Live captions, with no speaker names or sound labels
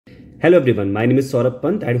Hello everyone, my name is Saurabh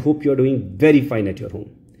Pant. I hope you are doing very fine at your home.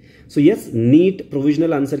 So yes, NEET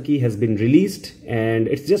provisional answer key has been released, and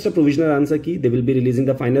it's just a provisional answer key. They will be releasing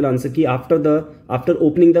the final answer key after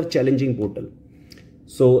opening the challenging portal.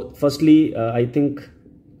 So firstly, I think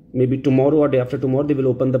maybe tomorrow or day after tomorrow they will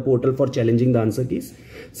open the portal for challenging the answer keys.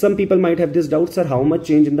 Some people might have this doubt, sir, how much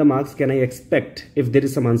change in the marks can I expect if there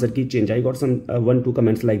is some answer key change? I got some 1-2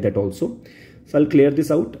 comments like that also. So I'll clear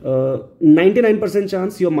this out. 99%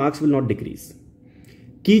 chance your marks will not decrease.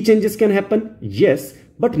 Key changes can happen, yes,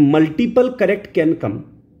 but multiple correct can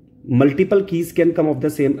come. Multiple keys can come of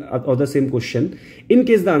the same question in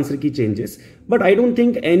case the answer key changes. But I don't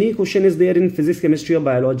think any question is there in physics, chemistry or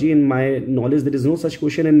biology. In my knowledge, there is no such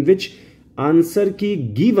question in which answer key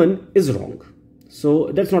given is wrong.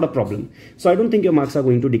 So that's not a problem. So I don't think your marks are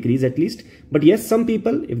going to decrease at least. But yes, some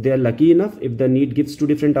people, if they are lucky enough, if the NEET gives 2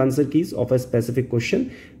 different answer keys of a specific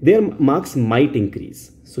question, their marks might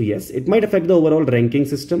increase. So yes, it might affect the overall ranking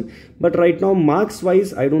system. But right now, marks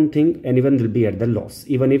wise, I don't think anyone will be at the loss,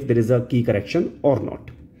 even if there is a key correction or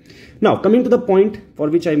not. Now, coming to the point for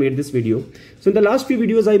which I made this video. So in the last few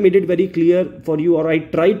videos, I made it very clear for you, or I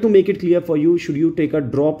tried to make it clear for you, should you take a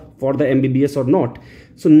drop for the MBBS or not.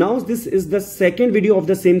 So now this is the second video of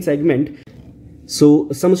the same segment.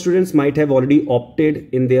 So some students might have already opted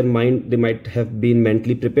in their mind. They might have been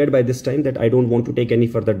mentally prepared by this time that I don't want to take any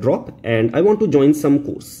further drop and I want to join some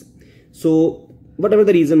course. So whatever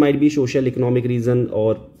the reason might be, social, economic reason,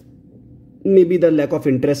 or maybe the lack of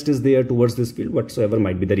interest is there towards this field, whatsoever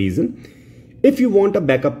might be the reason. If you want a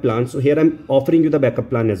backup plan, so here I'm offering you the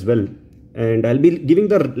backup plan as well. And I'll be giving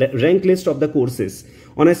the rank list of the courses.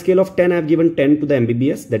 On a scale of 10, I've given 10 to the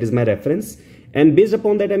MBBS. That is my reference. And based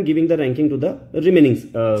upon that, I'm giving the ranking to the remaining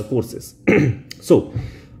courses. So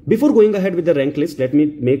before going ahead with the rank list, let me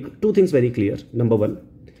make 2 things very clear. Number 1,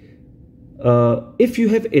 if you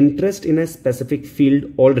have interest in a specific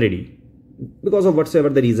field already, because of whatsoever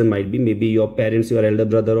the reason might be, maybe your parents, your elder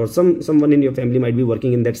brother, or someone in your family might be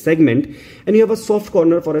working in that segment, and you have a soft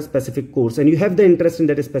corner for a specific course and you have the interest in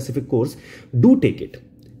that specific course, do take it.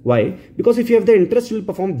 Why? Because if you have the interest, you will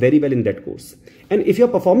perform very well in that course. And if you're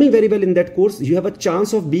performing very well in that course, you have a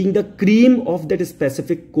chance of being the cream of that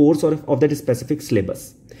specific course or of that specific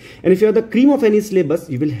syllabus. And if you're the cream of any syllabus,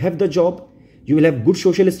 you will have the job, you will have good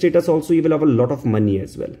social status also, you will have a lot of money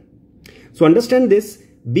as well. So understand this.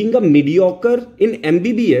 Being a mediocre in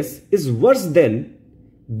MBBS is worse than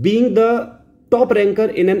being the top ranker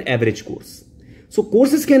in an average course. So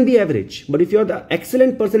courses can be average, but if you are the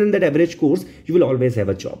excellent person in that average course, you will always have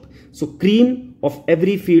a job. So cream of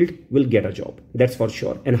every field will get a job. That's for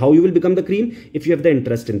sure. And how you will become the cream? If you have the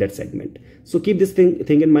interest in that segment. So keep this thing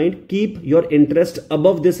in mind. Keep your interest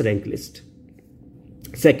above this rank list.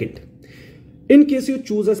 Second, in case you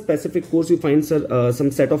choose a specific course, you find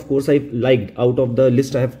some set of course I liked out of the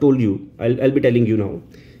list I have told you. I'll be telling you now.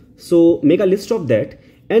 So make a list of that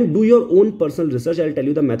and do your own personal research. I'll tell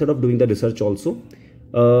you the method of doing the research also.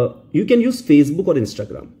 You can use Facebook or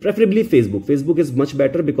Instagram, preferably Facebook. Facebook is much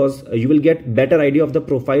better because you will get better idea of the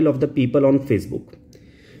profile of the people on Facebook.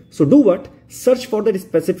 So do what? Search for that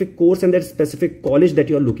specific course and that specific college that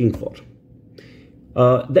you are looking for.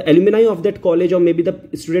 The alumni of that college, or maybe the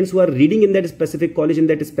students who are reading in that specific college, in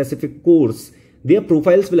that specific course, their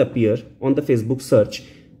profiles will appear on the Facebook search.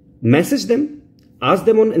 Message them, ask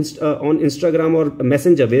them on Instagram or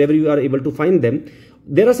Messenger, wherever you are able to find them.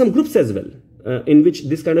 There are some groups as well in which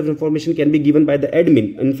this kind of information can be given by the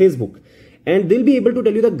admin in Facebook. And they'll be able to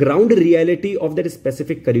tell you the ground reality of that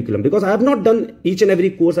specific curriculum. Because I have not done each and every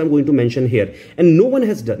course I'm going to mention here, and no one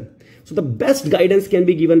has done. So the best guidance can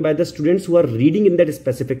be given by the students who are reading in that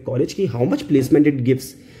specific college, how much placement it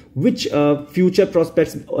gives, which future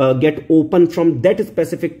prospects get open from that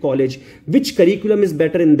specific college, which curriculum is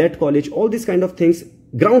better in that college, all these kind of things.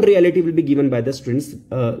 Ground reality will be given by the students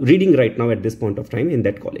reading right now at this point of time in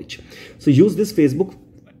that college. So use this Facebook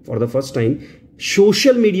for the first time.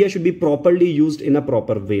 Social media should be properly used in a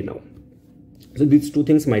proper way now. So these 2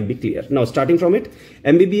 things might be clear. Now starting from it,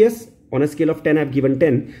 MBBS on a scale of 10, I've given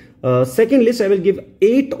 10. Second list, I will give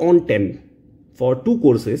 8 on 10 for 2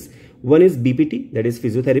 courses. One is BPT, that is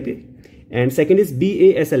physiotherapy, and second is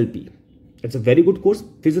BASLP. It's a very good course.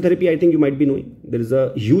 Physiotherapy, I think you might be knowing. There is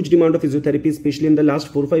a huge demand of physiotherapy, especially in the last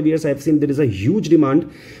 4 or 5 years. I have seen there is a huge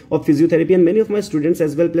demand of physiotherapy, and many of my students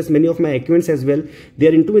as well, plus many of my acquaintances as well, they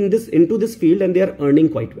are into this field and they are earning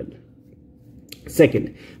quite well.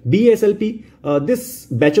 Second, BASLP, this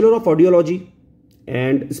Bachelor of Audiology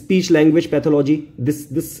and Speech Language Pathology. This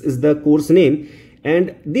is the course name,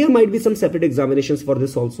 and there might be some separate examinations for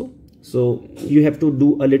this also. So you have to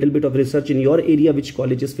do a little bit of research in your area, which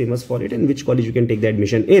college is famous for it and which college you can take the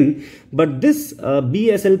admission in. But this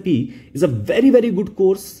BSLP is a very, very good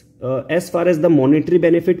course as far as the monetary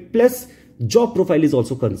benefit plus job profile is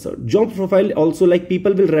also concerned. Job profile also, like,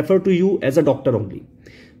 people will refer to you as a doctor only.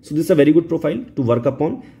 So this is a very good profile to work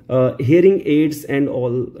upon. Hearing aids and all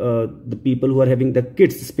the people who are having the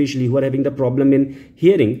kids, especially who are having the problem in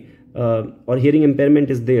hearing or hearing impairment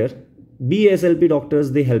is there. BSLP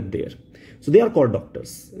doctors, they help there. So they are called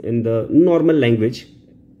doctors in the normal language.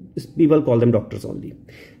 People call them doctors only.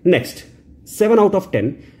 Next, 7 out of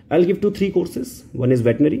 10. I'll give to 3 courses. One is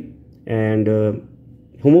veterinary and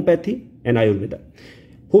homeopathy and Ayurveda.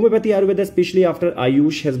 Homeopathy, Ayurveda, especially after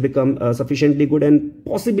Ayush has become sufficiently good, and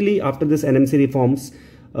possibly after this NMC reforms,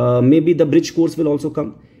 maybe the bridge course will also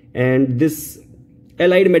come, and this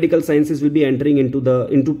allied medical sciences will be entering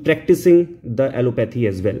into practicing the allopathy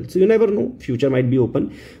as well. So you never know, future might be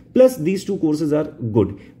open. Plus these 2 courses are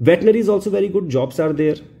good. Veterinary is also very good, jobs are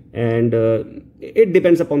there, and it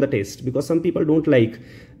depends upon the taste, because some people don't like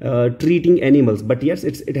treating animals, but yes,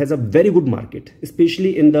 it has a very good market,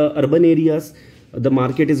 especially in the urban areas. The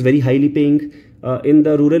market is very highly paying. In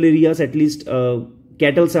the rural areas, at least,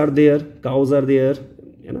 cattle are there, cows are there,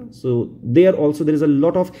 you know. So there also there is a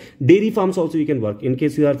lot of dairy farms also you can work. In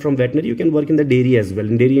case you are from veterinary, you can work in the dairy as well,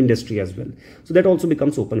 in dairy industry as well. So that also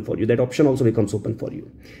becomes open for you. That option also becomes open for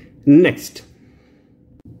you. Next.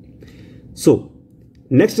 So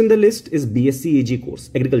next in the list is BSc AG course,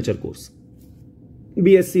 agriculture course.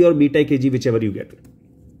 BSc or BTech AG, whichever you get.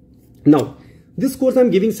 Now, this course I'm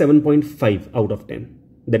giving 7.5 out of 10.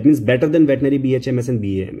 That means better than veterinary, BHMS and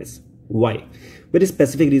BAMS. Why? Very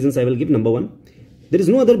specific reasons I will give. Number 1, there is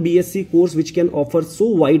no other BSc course which can offer so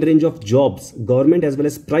wide range of jobs, government as well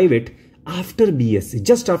as private, after BSc,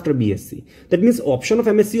 just after BSc. That means option of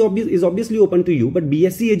MSc is obviously open to you, but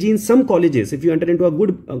BSc AG in some colleges, if you enter into a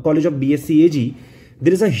good college of BSc AG,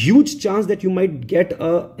 there is a huge chance that you might get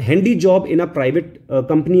a handy job in a private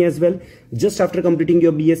company as well, just after completing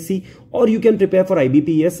your BSc, or you can prepare for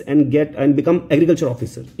IBPS and become agriculture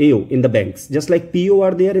officer, AO, in the banks. Just like PO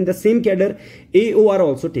are there in the same cadre, AO are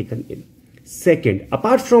also taken in. Second,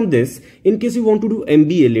 apart from this, in case you want to do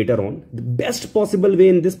MBA later on, the best possible way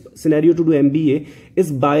in this scenario to do MBA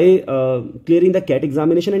is by clearing the CAT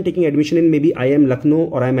examination and taking admission in maybe IIM Lucknow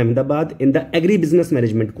or IIM Ahmedabad in the Agri-Business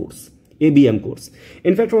Management course. ABM course.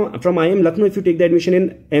 In fact, from IIM Lucknow, if you take the admission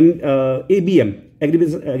in ABM,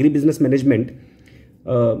 Agribusiness Management,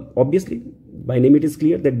 obviously, by name it is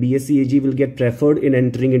clear that BSc AG will get preferred in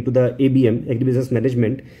entering into the ABM, Agribusiness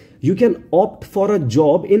Management. You can opt for a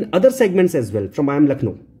job in other segments as well from IIM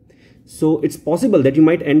Lucknow. So it's possible that you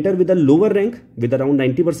might enter with a lower rank, with around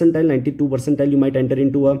 90 percentile, 92 percentile, you might enter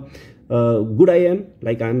into a good IIM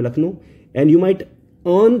like IIM Lucknow, and you might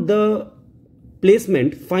earn the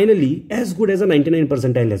placement finally as good as a 99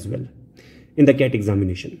 percentile as well in the CAT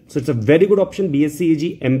examination. So it's a very good option. BSc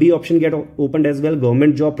AG, MBA option get opened as well,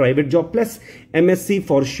 government job, private job, plus MSc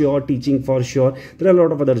for sure, teaching for sure. There are a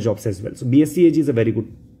lot of other jobs as well. So BSc AG is a very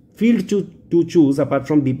good field to choose apart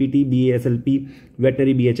from BPT, BASLP,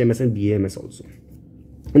 veterinary, BHMS and BAMS also.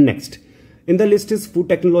 Next in the list is food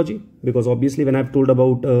technology, because obviously when I've told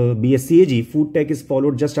about BSc AG, food tech is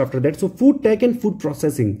followed just after that. So food tech and food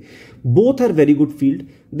processing, both are very good field.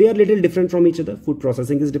 They are little different from each other. Food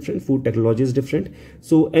processing is different, food technology is different.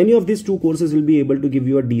 So any of these 2 courses will be able to give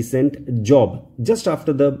you a decent job just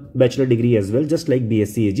after the bachelor degree as well, just like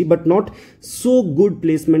BSc AG, but not so good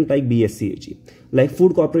placement like BSc AG. Like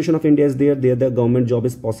Food Corporation of India is there the government job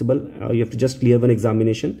is possible. You have to just clear one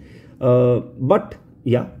examination. But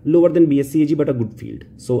yeah, lower than BSc AG, but a good field.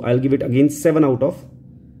 So I'll give it again 7 out of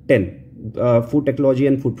 10, food technology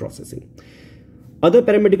and food processing. Other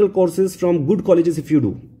paramedical courses from good colleges, if you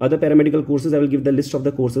do other paramedical courses, I will give the list of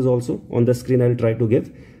the courses also on the screen. I will try to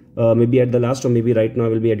give maybe at the last, or maybe right now I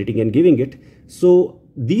will be editing and giving it. So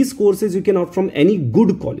these courses you can opt from any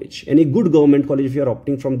good college, any good government college. If you are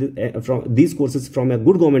opting from these courses from a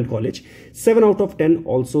good government college, 7 out of 10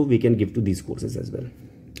 also we can give to these courses as well.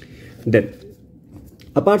 Then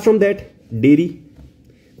apart from that, dairy,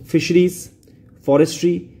 fisheries,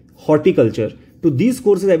 forestry, horticulture, to these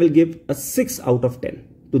courses I will give a 6 out of 10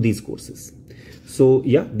 to these courses. So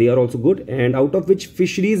yeah, they are also good, and out of which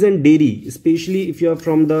fisheries and dairy, especially if you are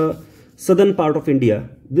from the southern part of India,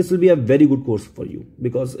 this will be a very good course for you,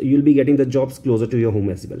 because you will be getting the jobs closer to your home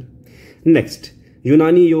as well. Next,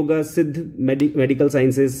 Unani, Yoga, Siddh, medical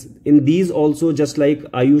sciences. In these also, just like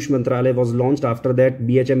Ayush Mantralaya was launched, after that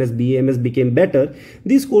BHMS, BAMS became better.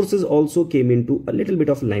 These courses also came into a little bit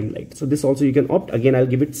of limelight. So this also you can opt. Again, I'll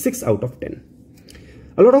give it 6 out of 10.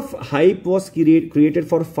 A lot of hype was created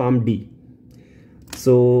for PharmD.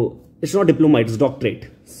 So it's not diploma, it's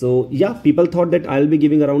doctorate. So yeah, people thought that I'll be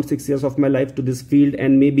giving around 6 years of my life to this field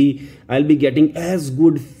and maybe I'll be getting as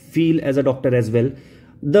good feel as a doctor as well.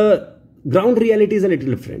 The ground reality is a little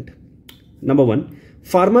different. Number one,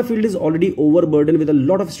 pharma field is already overburdened with a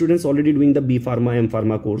lot of students already doing the B Pharma, M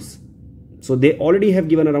Pharma course. So they already have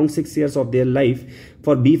given around 6 years of their life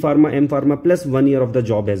for B Pharma, M Pharma plus 1 year of the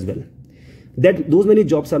job as well. Those many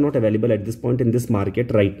jobs are not available at this point in this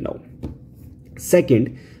market right now.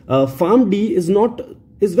 Second, PharmD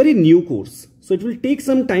is very new course. So it will take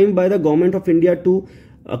some time by the government of India to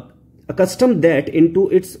accustom that into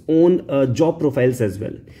its own job profiles as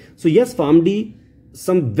well. So yes, PharmD,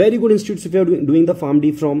 some very good institutes if you are doing the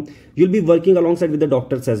PharmD from, you'll be working alongside with the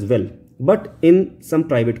doctors as well, but in some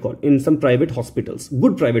private hospitals,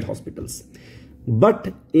 good private hospitals.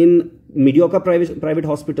 But in mediocre private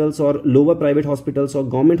hospitals or lower private hospitals or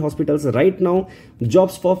government hospitals right now,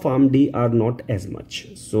 jobs for PharmD are not as much.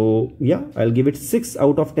 So yeah, I'll give it 6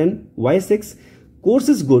 out of 10. Why 6? Course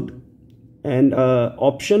is good and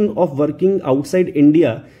option of working outside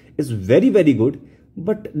India is very, very good.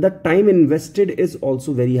 But the time invested is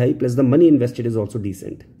also very high, plus the money invested is also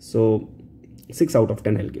decent. So 6 out of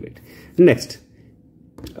 10 I'll give it. Next,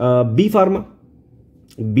 B Pharma,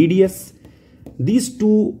 BDS. These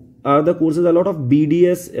two are the courses. A lot of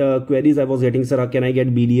BDS queries I was getting, sir, can I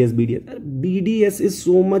get BDS? BDS is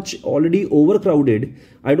so much already overcrowded.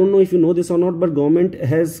 I don't know if you know this or not, but government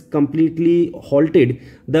has completely halted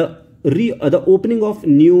the opening of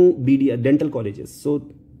new BDS dental colleges. So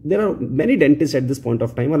there are many dentists at this point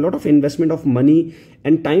of time. A lot of investment of money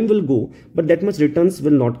and time will go, but that much returns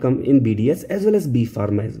will not come in BDS as well as B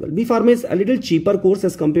Pharma as well. B Pharma is a little cheaper course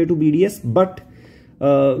as compared to BDS, but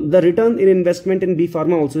the return in investment in B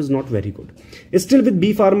Pharma also is not very good. Still with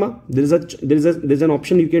B Pharma, there's an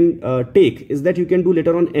option you can take, is that you can do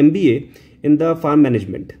later on MBA in the farm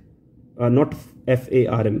management, not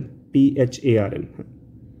FARM, PHARM.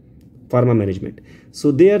 Pharma management.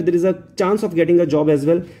 So there is a chance of getting a job as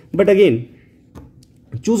well. But again,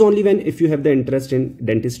 choose only if you have the interest in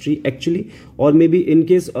dentistry actually, or maybe in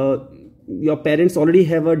case your parents already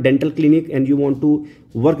have a dental clinic and you want to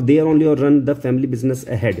work there only or run the family business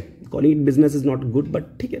ahead. Calling it business is not good, but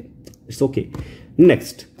it's okay.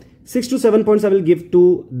 Next, 6 to 7 points I will give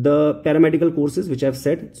to the paramedical courses which I have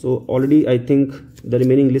said. So already I think the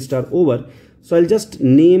remaining list are over. So I'll just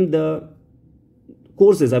name the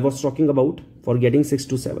courses I was talking about for getting 6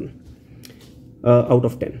 to 7 out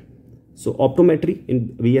of 10. So optometry,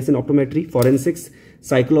 BS in optometry, forensics,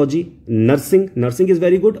 psychology, nursing. Nursing is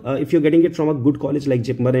very good. If you're getting it from a good college like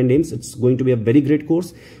JIPMER and AIMS, it's going to be a very great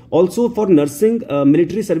course. Also for nursing,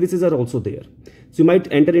 military services are also there. So you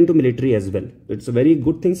might enter into military as well. It's a very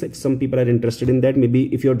good thing. If some people are interested in that,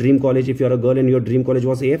 maybe if your dream college, if you're a girl and your dream college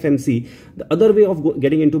was AFMC, the other way of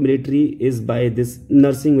getting into military is by this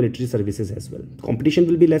nursing military services as well. Competition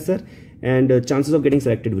will be lesser and chances of getting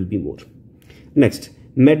selected will be more. Next,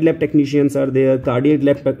 med lab technicians are there, cardiac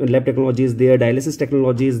lab technology is there, dialysis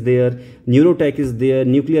technology is there, neurotech is there,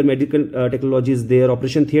 nuclear medical technology is there,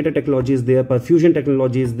 operation theatre technology is there, perfusion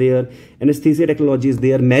technology is there, anesthesia technology is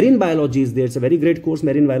there, marine biology is there. It's a very great course.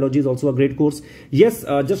 Marine biology is also a great course. Yes,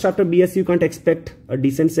 just after BSc you can't expect a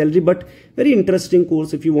decent salary, but very interesting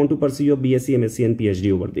course if you want to pursue your BSc, MSc and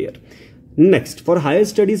PhD over there. Next, for higher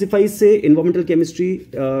studies, if I say environmental chemistry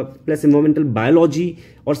plus environmental biology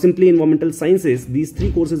or simply environmental sciences, these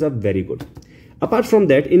 3 courses are very good. Apart from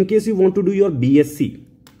that, in case you want to do your BSc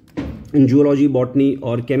in zoology, botany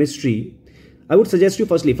or chemistry, I would suggest you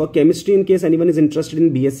firstly for chemistry, in case anyone is interested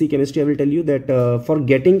in BSc chemistry, I will tell you that for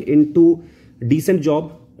getting into decent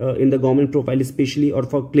job in the government profile especially, or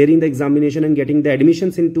for clearing the examination and getting the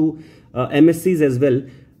admissions into MSCs as well,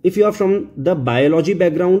 if you are from the biology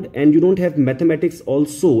background and you don't have mathematics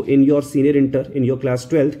also in your senior inter, in your class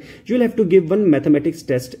 12th, you will have to give one mathematics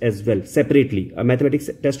test as well separately. A mathematics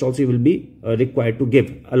test also you will be required to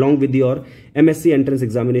give along with your MSc entrance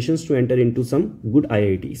examinations to enter into some good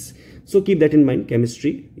IITs. So keep that in mind.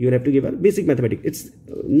 Chemistry, you will have to give a basic mathematics. It's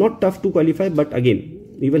not tough to qualify, but again,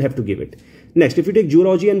 you will have to give it. Next, if you take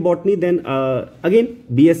zoology and botany, then again,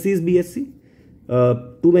 BSc is BSc.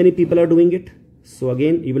 Too many people are doing it. So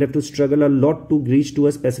again, you will have to struggle a lot to reach to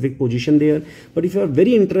a specific position there. But if you are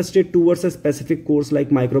very interested towards a specific course like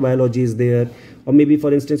microbiology is there, or maybe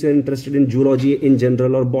for instance, you are interested in zoology in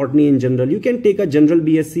general or botany in general, you can take a general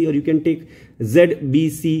BSc, or you can take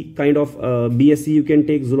ZBC kind of BSc. You can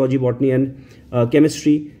take zoology, botany and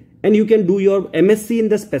chemistry, and you can do your MSc in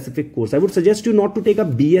the specific course. I would suggest you not to take a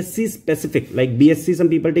BSc specific, like BSc, some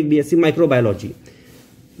people take BSc microbiology.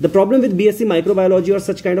 The problem with BSc microbiology or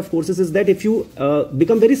such kind of courses is that if you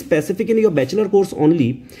become very specific in your bachelor course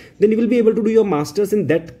only, then you will be able to do your masters in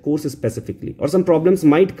that course specifically, or some problems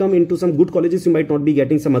might come into some good colleges, you might not be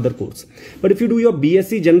getting some other course. But if you do your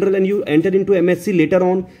BSc general and you enter into MSc later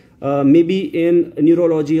on, maybe in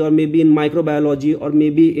neurology or maybe in microbiology or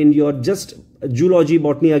maybe in your just zoology,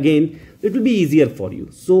 botany again, it will be easier for you.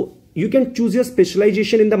 So you can choose your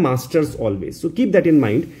specialization in the masters always. So keep that in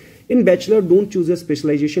mind. In bachelor, don't choose a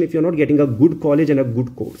specialization if you're not getting a good college and a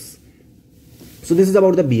good course. So this is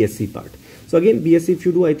about the BSc part. So again, BSc, if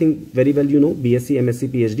you do, I think very well, you know, BSc, MSc,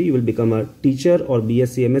 PhD, you will become a teacher, or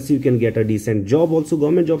BSc, MSc, you can get a decent job also.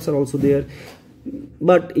 Government jobs are also there.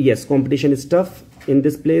 But yes, competition is tough in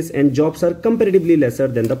this place and jobs are comparatively lesser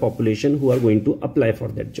than the population who are going to apply for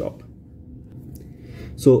that job.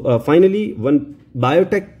 So finally, one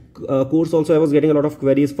biotech course also, I was getting a lot of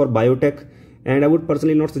queries for biotech. And I would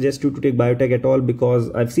personally not suggest you to take biotech at all,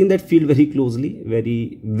 because I've seen that field very closely,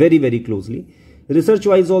 very closely. Research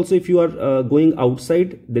wise also, if you are going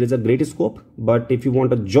outside, there is a great scope. But if you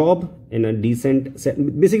want a job in a decent set,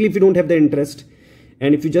 basically if you don't have the interest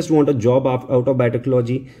and if you just want a job out of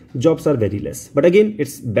biotechnology, jobs are very less. But again,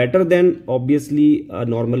 it's better than obviously a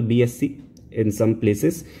normal BSc in some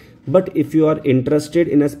places. But if you are interested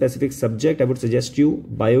in a specific subject, I would suggest you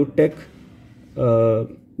biotech.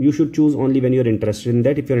 You should choose only when you're interested in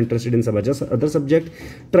that. If you're interested in some other subject,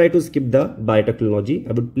 try to skip the biotechnology.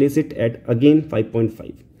 I would place it at again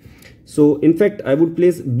 5.5. So in fact, I would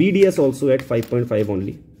place BDS also at 5.5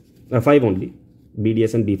 only, 5 only.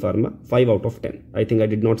 BDS and B Pharma, 5 out of 10. I think I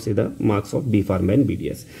did not say the marks of B Pharma and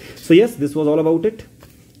BDS. So yes, this was all about it.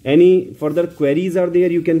 Any further queries are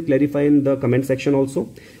there, you can clarify in the comment section also.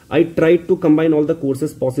 I tried to combine all the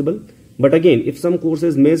courses possible. But again, if some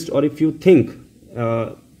courses missed, or if you think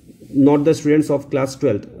not the students of class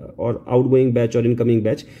 12th or outgoing batch or incoming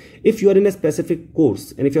batch, if you are in a specific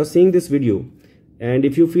course and if you are seeing this video and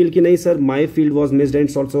if you feel ki nahi sir, my field was missed and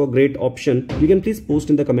it's also a great option, you can please post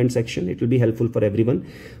in the comment section. It will be helpful for everyone.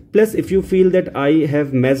 Plus, if you feel that I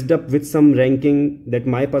have messed up with some ranking, that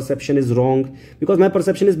my perception is wrong, because my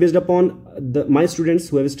perception is based upon my students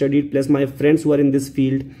who have studied plus my friends who are in this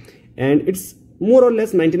field, and it's more or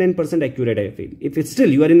less 99% accurate, I feel. If it's still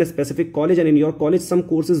you are in a specific college and in your college some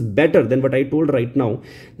course is better than what I told right now,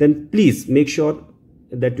 then please make sure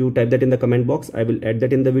that you type that in the comment box. I will add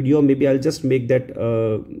that in the video. Maybe I'll just make that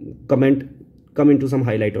comment come into some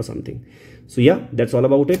highlight or something. So yeah, that's all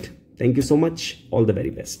about it. Thank you so much. All the very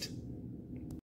best.